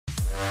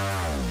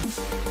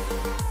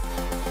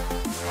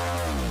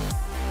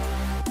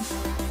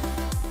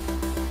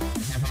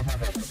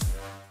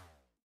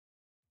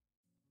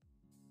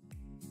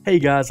Hey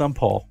guys, I'm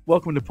Paul.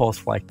 Welcome to Paul's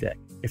Flight Deck.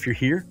 If you're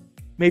here,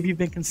 maybe you've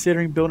been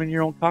considering building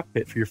your own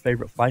cockpit for your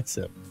favorite flight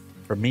sim.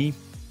 For me,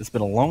 it's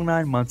been a long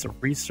 9 months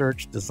of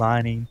research,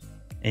 designing,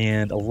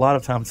 and a lot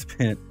of time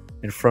spent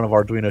in front of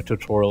Arduino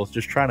tutorials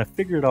just trying to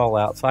figure it all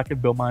out so I can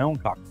build my own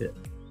cockpit.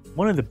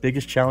 One of the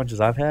biggest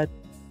challenges I've had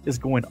is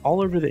going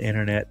all over the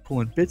internet,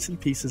 pulling bits and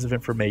pieces of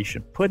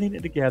information, putting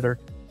it together,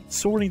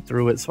 sorting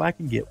through it so I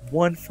can get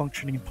one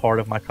functioning part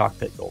of my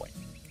cockpit going.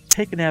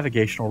 Take a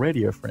navigational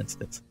radio, for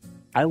instance.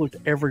 I looked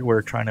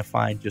everywhere trying to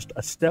find just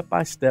a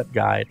step-by-step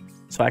guide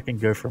so I can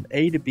go from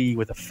A to B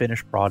with a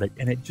finished product,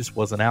 and it just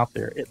wasn't out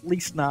there, at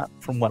least not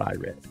from what I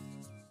read.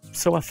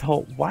 So I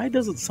thought, why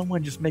doesn't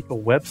someone just make a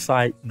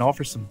website and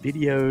offer some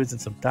videos and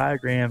some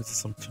diagrams and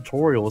some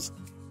tutorials,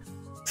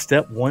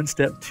 step 1,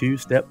 step 2,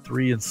 step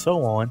 3, and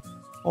so on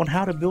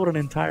how to build an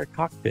entire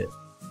cockpit?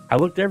 I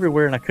looked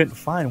everywhere and I couldn't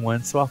find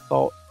one, so I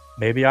thought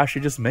maybe I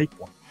should just make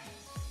one.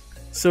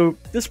 So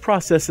this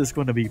process is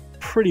going to be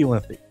pretty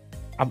lengthy.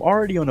 I'm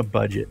already on a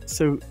budget,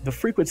 so the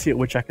frequency at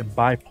which I can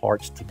buy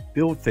parts to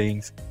build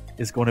things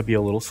is going to be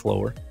a little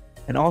slower.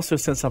 And also,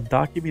 since I'm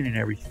documenting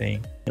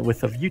everything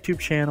with a YouTube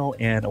channel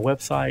and a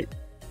website,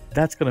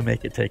 that's going to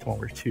make it take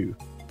longer too.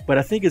 But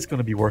I think it's going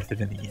to be worth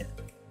it in the end,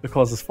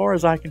 because as far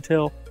as I can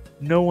tell,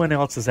 no one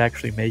else is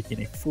actually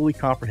making a fully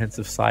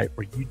comprehensive site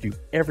where you do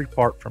every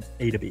part from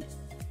A to B.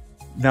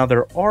 Now,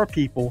 there are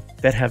people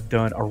that have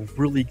done a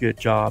really good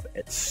job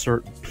at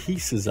certain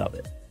pieces of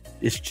it.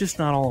 It's just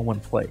not all in one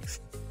place.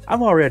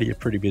 I'm already a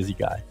pretty busy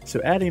guy,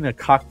 so adding a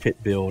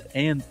cockpit build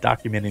and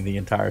documenting the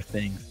entire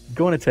thing is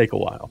going to take a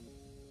while.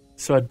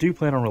 So I do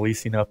plan on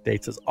releasing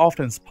updates as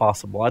often as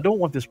possible. I don't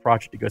want this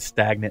project to go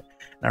stagnant,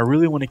 and I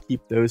really want to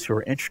keep those who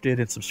are interested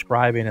in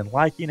subscribing and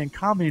liking and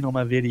commenting on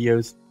my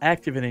videos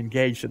active and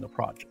engaged in the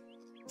project.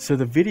 So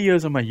the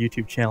videos on my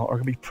YouTube channel are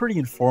going to be pretty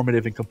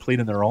informative and complete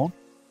in their own,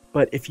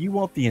 but if you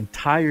want the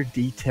entire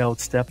detailed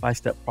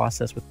step-by-step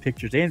process with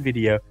pictures and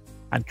video,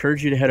 I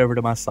encourage you to head over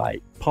to my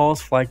site,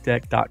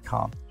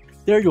 paulsflightdeck.com.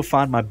 There you'll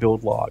find my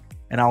build log,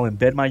 and I'll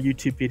embed my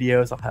YouTube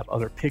videos. I'll have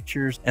other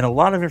pictures and a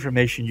lot of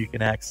information you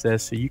can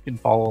access so you can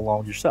follow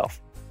along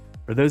yourself.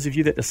 For those of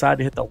you that decide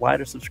to hit the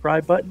like or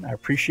subscribe button, I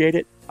appreciate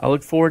it. I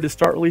look forward to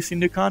start releasing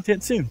new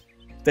content soon.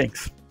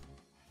 Thanks.